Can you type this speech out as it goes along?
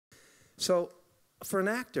So for an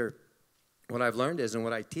actor, what I've learned is, and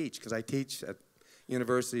what I teach, because I teach at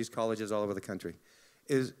universities, colleges all over the country,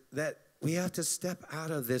 is that we have to step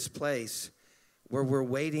out of this place where we're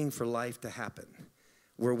waiting for life to happen.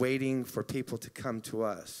 We're waiting for people to come to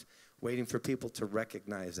us, waiting for people to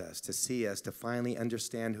recognize us, to see us, to finally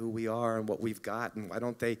understand who we are and what we've got, and why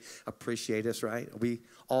don't they appreciate us, right? We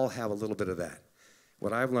all have a little bit of that.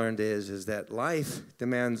 What I've learned is that life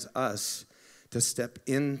demands us to step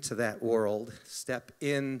into that world, step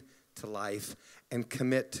into life, and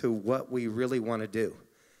commit to what we really want to do.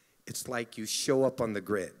 It's like you show up on the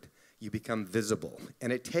grid. You become visible.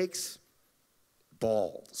 And it takes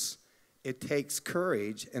balls. It takes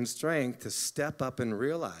courage and strength to step up and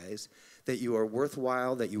realize that you are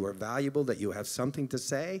worthwhile, that you are valuable, that you have something to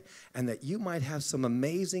say, and that you might have some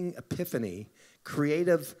amazing epiphany,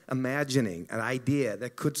 creative imagining, an idea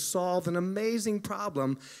that could solve an amazing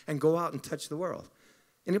problem and go out and touch the world.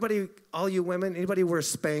 Anybody, all you women, anybody wear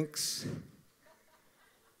Spanx?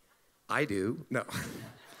 I do. No.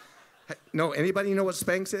 No, anybody know what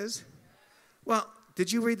Spanx is? Well,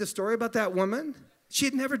 did you read the story about that woman? She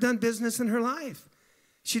had never done business in her life.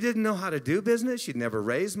 She didn't know how to do business. She'd never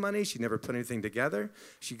raised money. She'd never put anything together.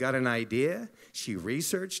 She got an idea. She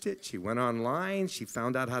researched it. She went online. She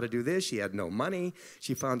found out how to do this. She had no money.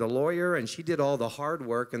 She found a lawyer, and she did all the hard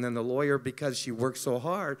work. And then the lawyer, because she worked so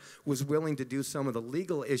hard, was willing to do some of the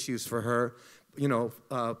legal issues for her,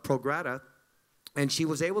 pro grata. And she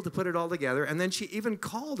was able to put it all together. And then she even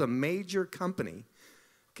called a major company,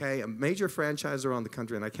 okay, a major franchisor around the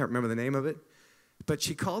country, and I can't remember the name of it. But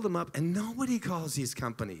she called them up, and nobody calls these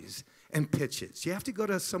companies and pitches. You have to go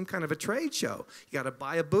to some kind of a trade show. You got to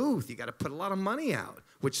buy a booth. You got to put a lot of money out,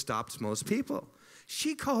 which stops most people.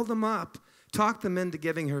 She called them up, talked them into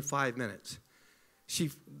giving her 5 minutes.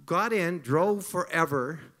 She got in, drove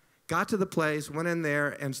forever, got to the place, went in there,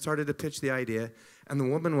 and started to pitch the idea, and the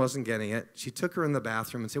woman wasn't getting it. She took her in the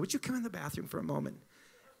bathroom and said, "Would you come in the bathroom for a moment?"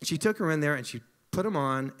 And she took her in there, and she put them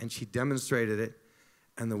on, and she demonstrated it,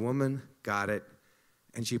 and the woman got it.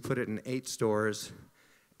 And she put it in 8 stores,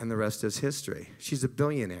 and the rest is history. She's a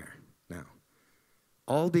billionaire now.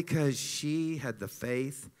 All because she had the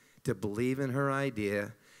faith to believe in her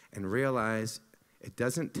idea and realize it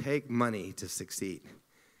doesn't take money to succeed.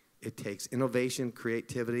 It takes innovation,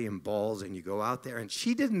 creativity, and balls, and you go out there. And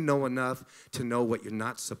she didn't know enough to know what you're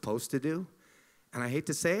not supposed to do. And I hate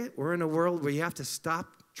to say it, we're in a world where you have to stop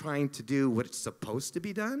trying to do what's supposed to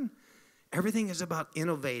be done. Everything is about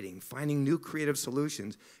innovating, finding new creative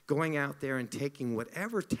solutions, going out there and taking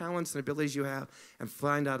whatever talents and abilities you have and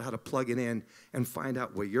find out how to plug it in and find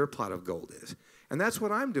out where your pot of gold is. And that's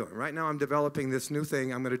what I'm doing. Right now I'm developing this new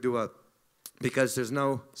thing. I'm going to do because there's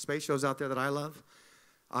no space shows out there that I love.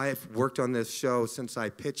 I've worked on this show since I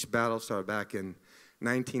pitched Battlestar back in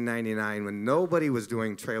 1999 when nobody was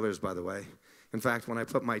doing trailers, by the way. In fact, when I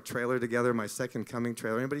put my trailer together, my Second Coming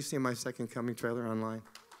trailer, anybody seen my Second Coming trailer online?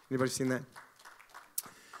 Anybody seen that?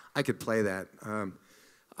 I could play that.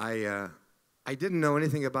 I didn't know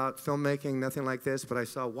anything about filmmaking, nothing like this, but I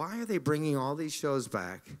saw, why are they bringing all these shows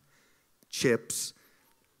back, Chips,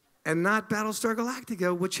 and not Battlestar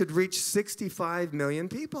Galactica, which had reached 65 million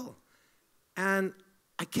people? And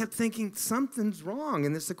I kept thinking, something's wrong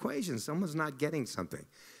in this equation. Someone's not getting something.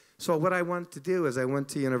 So what I wanted to do is I went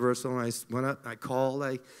to Universal, and I went up, I called,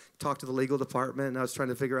 I talked to the legal department, and I was trying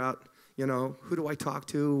to figure out, who do I talk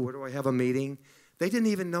to? Where do I have a meeting? They didn't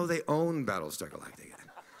even know they owned Battlestar Galactica.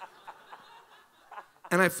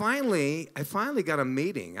 And I finally got a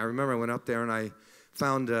meeting. I remember I went up there and I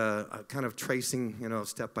found a kind of tracing,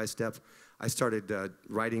 step by step. I started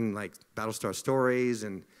writing like Battlestar stories,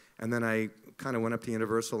 and then I kind of went up to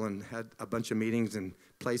Universal and had a bunch of meetings in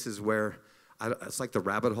places where it's like the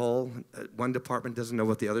rabbit hole. One department doesn't know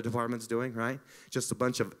what the other department's doing, right? Just a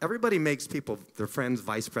bunch of, everybody makes people, their friends,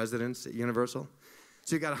 vice presidents at Universal.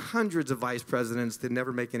 So you got hundreds of vice presidents that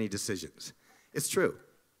never make any decisions. It's true.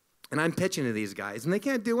 And I'm pitching to these guys, and they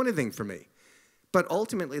can't do anything for me. But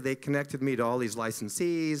ultimately, they connected me to all these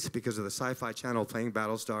licensees because of the Sci-Fi Channel playing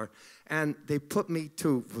Battlestar. And they put me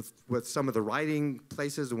with some of the writing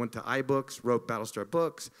places. I went to iBooks, wrote Battlestar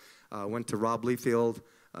books, went to Rob Liefeld,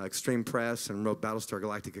 Extreme Press, and wrote Battlestar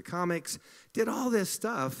Galactica comics, did all this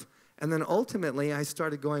stuff, and then ultimately I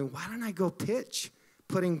started going, why don't I go pitch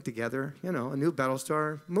putting together, a new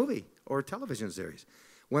Battlestar movie or television series?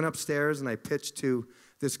 Went upstairs and I pitched to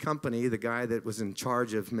this company, the guy that was in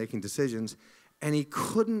charge of making decisions, and he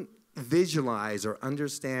couldn't visualize or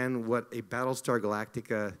understand what a Battlestar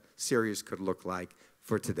Galactica series could look like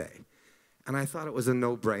for today. And I thought it was a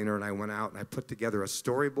no-brainer, and I went out and I put together a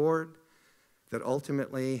storyboard that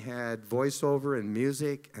ultimately had voiceover and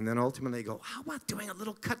music, and then ultimately go, how about doing a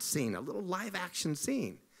little cut scene, a little live action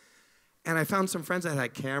scene? And I found some friends that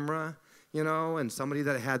had camera, you know, and somebody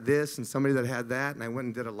that had this and somebody that had that, and I went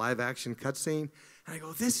and did a live action cut scene, and I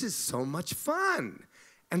go, this is so much fun.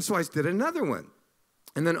 And so I did another one.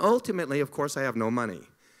 And then ultimately, of course, I have no money.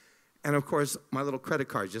 And of course, my little credit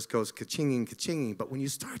card just goes ka-chinging, ka-chinging. But when you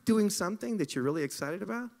start doing something that you're really excited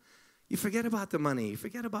about, you forget about the money. You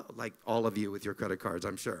forget about, like all of you with your credit cards,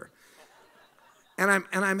 I'm sure. And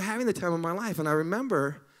I'm having the time of my life. And I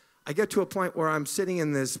remember I get to a point where I'm sitting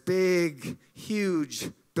in this big, huge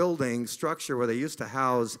building structure where they used to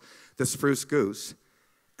house the Spruce Goose.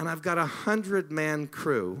 And I've got a 100-man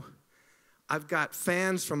crew. I've got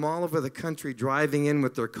fans from all over the country driving in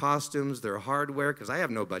with their costumes, their hardware, because I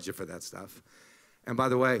have no budget for that stuff. And by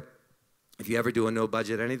the way, if you ever do a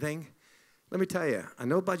no-budget anything, let me tell you, a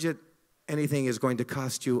no-budget anything is going to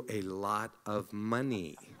cost you a lot of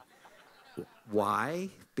money. Why?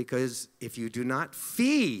 Because if you do not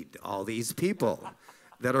feed all these people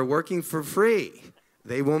that are working for free,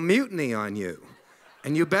 they will mutiny on you.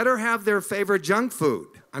 And you better have their favorite junk food.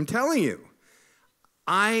 I'm telling you.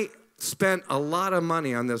 I spent a lot of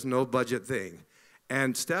money on this no-budget thing.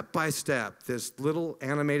 And step by step, this little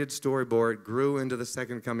animated storyboard grew into the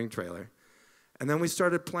Second Coming trailer. And then we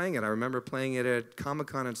started playing it. I remember playing it at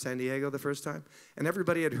Comic-Con in San Diego the first time. And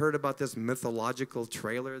everybody had heard about this mythological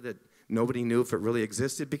trailer that nobody knew if it really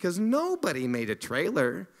existed, because nobody made a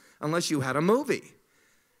trailer unless you had a movie.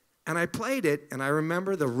 And I played it, and I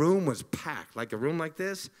remember the room was packed, like a room like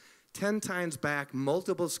this, 10 times back,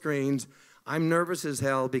 multiple screens. I'm nervous as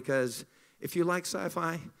hell because if you like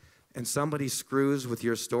sci-fi and somebody screws with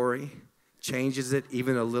your story, changes it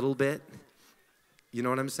even a little bit, you know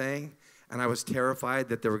what I'm saying? And I was terrified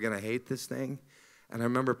that they were going to hate this thing. And I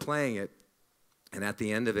remember playing it, and at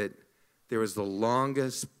the end of it, there was the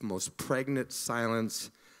longest, most pregnant silence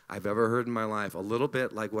I've ever heard in my life, a little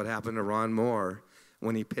bit like what happened to Ron Moore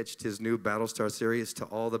when he pitched his new Battlestar series to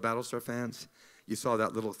all the Battlestar fans. You saw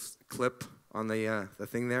that little clip on the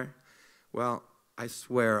thing there? Well, I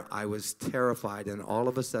swear I was terrified, and all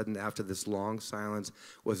of a sudden, after this long silence,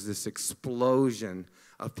 was this explosion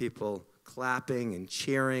of people clapping and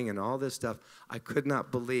cheering and all this stuff. I could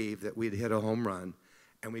not believe that we'd hit a home run,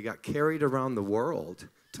 and we got carried around the world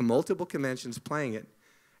to multiple conventions playing it.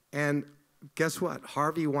 And guess what?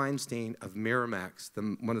 Harvey Weinstein of Miramax,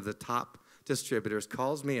 one of the top distributors,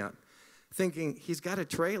 calls me up thinking, he's got a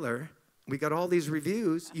trailer. We got all these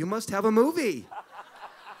reviews. You must have a movie.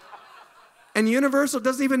 And Universal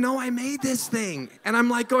doesn't even know I made this thing. And I'm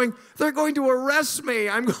like going, they're going to arrest me.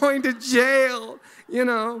 I'm going to jail, you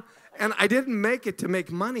know. And I didn't make it to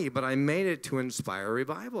make money, but I made it to inspire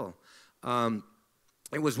revival.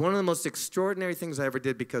 It was one of the most extraordinary things I ever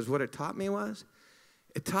did, because what it taught me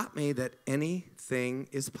that anything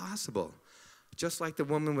is possible. Just like the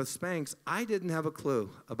woman with Spanx, I didn't have a clue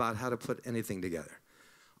about how to put anything together.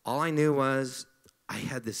 All I knew was I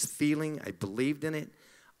had this feeling, I believed in it.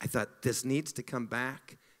 I thought, this needs to come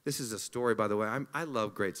back. This is a story, by the way. I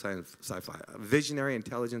love great sci-fi. Visionary,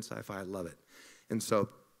 intelligent sci-fi, I love it. And so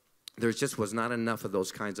there just was not enough of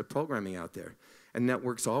those kinds of programming out there. And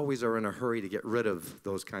networks always are in a hurry to get rid of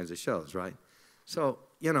those kinds of shows, right? So,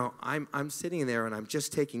 you know, I'm sitting there, and I'm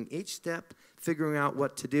just taking each step, figuring out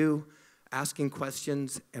what to do, asking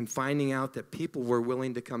questions, and finding out that people were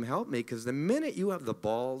willing to come help me. Because the minute you have the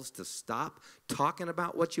balls to stop talking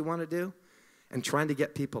about what you want to do, and trying to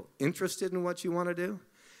get people interested in what you want to do,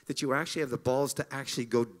 that you actually have the balls to actually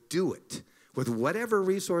go do it with whatever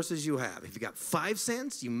resources you have. If you got 5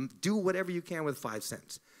 cents, you do whatever you can with 5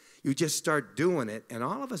 cents. You just start doing it, and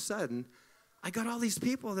all of a sudden, I got all these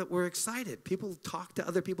people that were excited. People talk to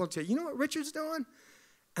other people and say, you know what Richard's doing?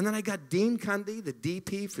 And then I got Dean Cundy, the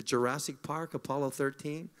DP for Jurassic Park, Apollo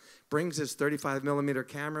 13, brings his 35mm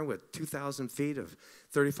camera with 2,000 feet of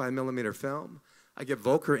 35mm film. I get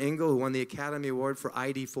Volker Engel, who won the Academy Award for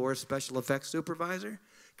ID4 Special Effects Supervisor,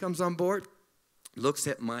 comes on board, looks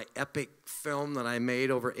at my epic film that I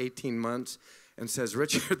made over 18 months, and says,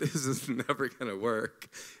 Richard, this is never going to work.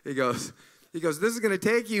 He goes, this is going to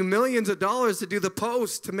take you millions of dollars to do the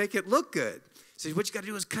post to make it look good. He says, what you got to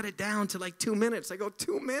do is cut it down to like 2 minutes. I go,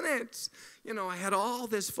 2 minutes? You know, I had all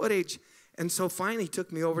this footage. And so finally he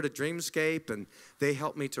took me over to Dreamscape, and they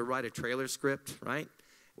helped me to write a trailer script, right?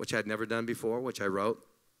 Which I'd never done before, which I wrote.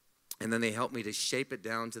 And then they helped me to shape it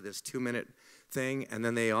down to this 2-minute thing. And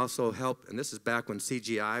then they also helped, and this is back when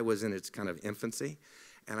CGI was in its kind of infancy.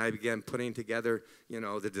 And I began putting together, you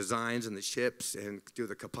know, the designs and the ships and do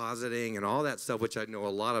the compositing and all that stuff, which I know a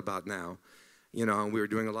lot about now. and we were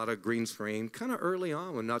doing a lot of green screen, kind of early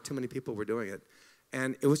on when not too many people were doing it.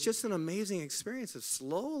 And it was just an amazing experience of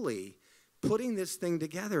slowly putting this thing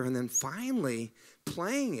together and then finally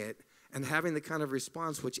playing it and having the kind of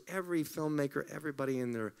response which every filmmaker, everybody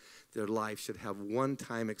in their life should have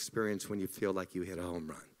one-time experience when you feel like you hit a home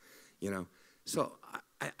run, So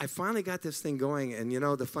I finally got this thing going, and,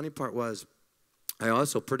 the funny part was I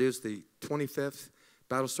also produced the 25th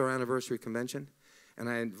Battlestar Anniversary Convention, and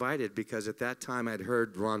I invited, because at that time I'd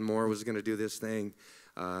heard Ron Moore was going to do this thing,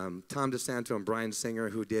 Tom DeSanto and Bryan Singer,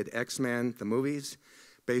 who did X-Men, the movies.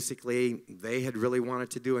 Basically, they had really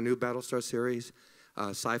wanted to do a new Battlestar series.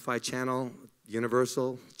 Sci-Fi Channel,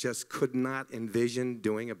 Universal, just could not envision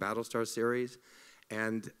doing a Battlestar series.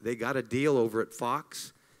 And they got a deal over at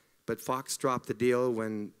Fox, but Fox dropped the deal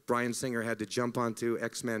when Bryan Singer had to jump onto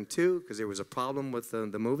X-Men 2 because there was a problem with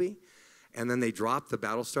the movie. And then they dropped the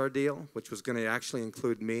Battlestar deal, which was going to actually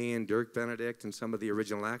include me and Dirk Benedict and some of the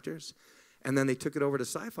original actors. And then they took it over to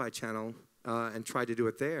Sci-Fi Channel and tried to do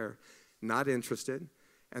it there. Not interested.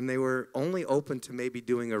 And they were only open to maybe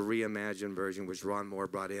doing a reimagined version, which Ron Moore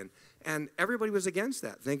brought in. And everybody was against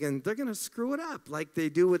that, thinking they're going to screw it up like they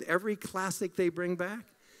do with every classic they bring back.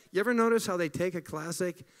 You ever notice how they take a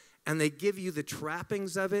classic and they give you the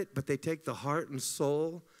trappings of it, but they take the heart and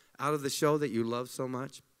soul out of the show that you love so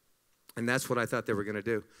much? And that's what I thought they were going to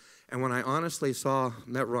do. And when I honestly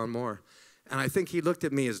met Ron Moore, and I think he looked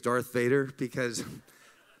at me as Darth Vader because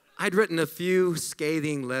I'd written a few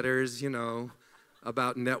scathing letters,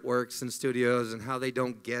 about networks and studios and how they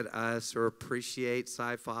don't get us or appreciate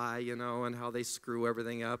sci-fi, and how they screw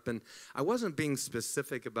everything up. And I wasn't being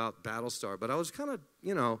specific about Battlestar, but I was kind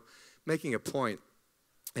of, making a point.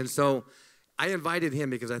 And so I invited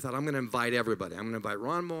him because I thought, I'm going to invite everybody. I'm going to invite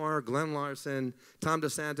Ron Moore, Glenn Larson, Tom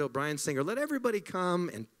DeSanto, Bryan Singer. Let everybody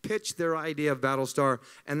come and pitch their idea of Battlestar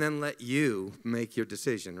and then let you make your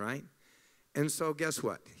decision, right? And so guess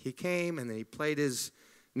what? He came and then he played his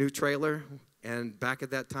new trailer. And back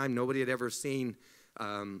at that time, nobody had ever seen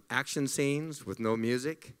action scenes with no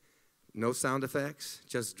music, no sound effects,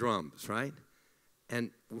 just drums, right?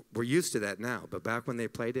 And we're used to that now. But back when they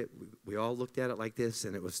played it, we all looked at it like this,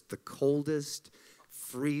 and it was the coldest,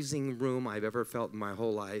 freezing room I've ever felt in my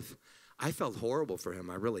whole life. I felt horrible for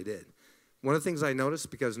him. I really did. One of the things I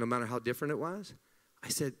noticed, because no matter how different it was, I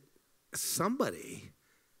said, somebody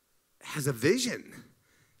has a vision.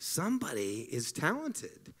 Somebody is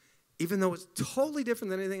talented. Even though it's totally different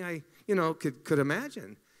than anything I, could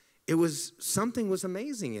imagine. Something was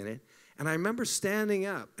amazing in it. And I remember standing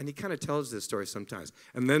up, and he kind of tells this story sometimes.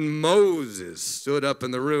 And then Moses stood up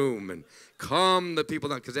in the room and calmed the people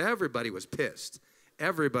down, because everybody was pissed.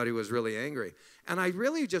 Everybody was really angry. And I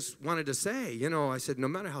really just wanted to say, I said, no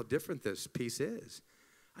matter how different this piece is,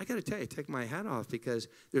 I got to tell you, take my hat off, because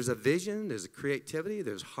there's a vision, there's a creativity,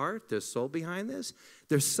 there's heart, there's soul behind this.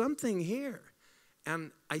 There's something here.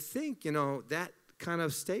 And I think, that kind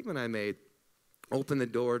of statement I made opened the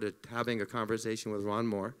door to having a conversation with Ron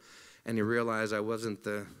Moore. And he realized I wasn't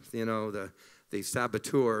the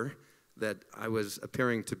saboteur that I was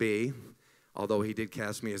appearing to be, although he did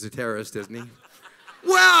cast me as a terrorist, didn't he?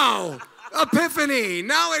 Wow! Epiphany!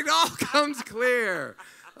 Now it all comes clear.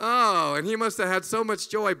 Oh, and he must have had so much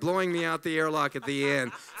joy blowing me out the airlock at the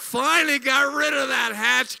end. Finally got rid of that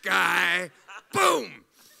hatch guy. Boom!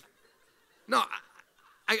 No,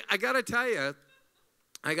 I got to tell you,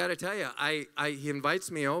 he invites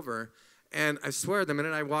me over, and I swear the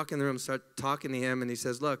minute I walk in the room and start talking to him, and he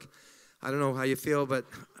says, look, I don't know how you feel, but,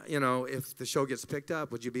 if the show gets picked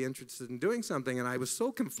up, would you be interested in doing something? And I was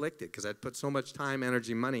so conflicted because I'd put so much time,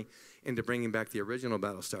 energy, money into bringing back the original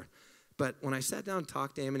Battlestar. But when I sat down and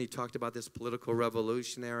talked to him, and he talked about this political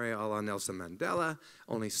revolutionary a la Nelson Mandela,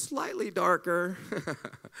 only slightly darker.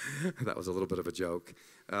 That was a little bit of a joke.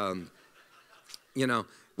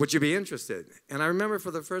 Would you be interested? And I remember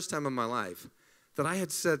for the first time in my life that I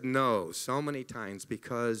had said no so many times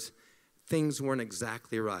because things weren't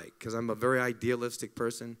exactly right. Because I'm a very idealistic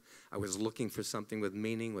person. I was looking for something with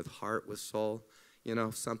meaning, with heart, with soul,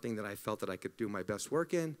 something that I felt that I could do my best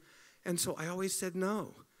work in. And so I always said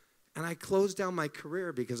no. And I closed down my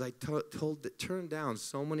career because I turned down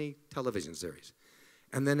so many television series.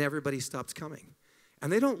 And then everybody stops coming.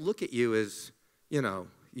 And they don't look at you as,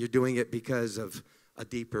 you're doing it because of a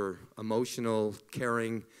deeper, emotional,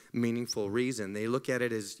 caring, meaningful reason. They look at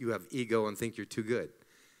it as you have ego and think you're too good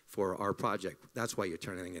for our project. That's why you're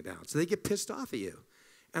turning it down. So they get pissed off at you.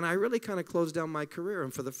 And I really kind of closed down my career.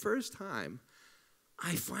 And for the first time,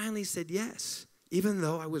 I finally said yes, even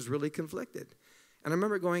though I was really conflicted. And I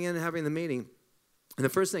remember going in and having the meeting. And the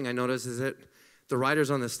first thing I noticed is that the writers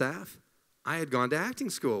on the staff, I had gone to acting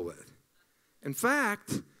school with. In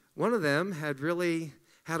fact, one of them had really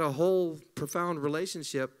had a whole profound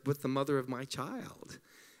relationship with the mother of my child,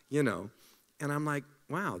 you know. And I'm like,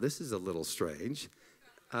 wow, this is a little strange.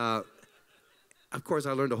 Of course,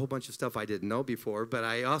 I learned a whole bunch of stuff I didn't know before, but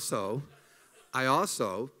I also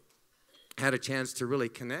had a chance to really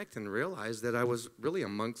connect and realize that I was really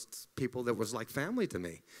amongst people that was like family to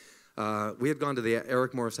me. We had gone to the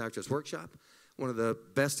Eric Morris Actress Workshop. One of the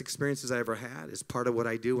best experiences I ever had is part of what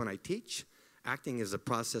I do when I teach. Acting is a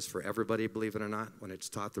process for everybody, believe it or not, when it's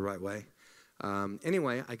taught the right way.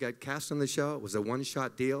 Anyway, I got cast on the show. It was a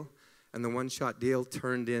one-shot deal, and the one-shot deal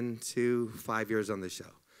turned into 5 years on the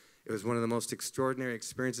show. It was one of the most extraordinary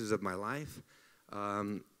experiences of my life.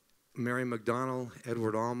 Mary McDonnell,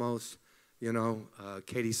 Edward Olmos, you know,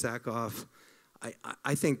 Katie Sackhoff.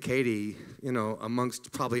 I think Katie, you know,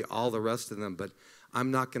 amongst probably all the rest of them, but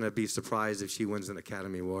I'm not going to be surprised if she wins an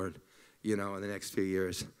Academy Award, you know, in the next few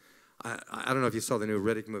years. I don't know if you saw the new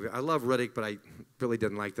Riddick movie. I love Riddick, but I really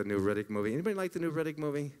didn't like the new Riddick movie. Anybody like the new Riddick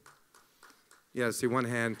movie? Yeah, see one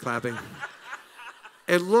hand clapping.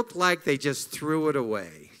 It looked like they just threw it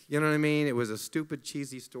away. You know what I mean? It was a stupid,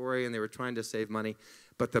 cheesy story, and they were trying to save money.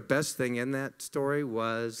 But the best thing in that story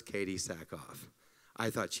was Katie Sackhoff. I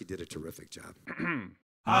thought she did a terrific job.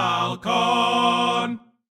 Hal-Con.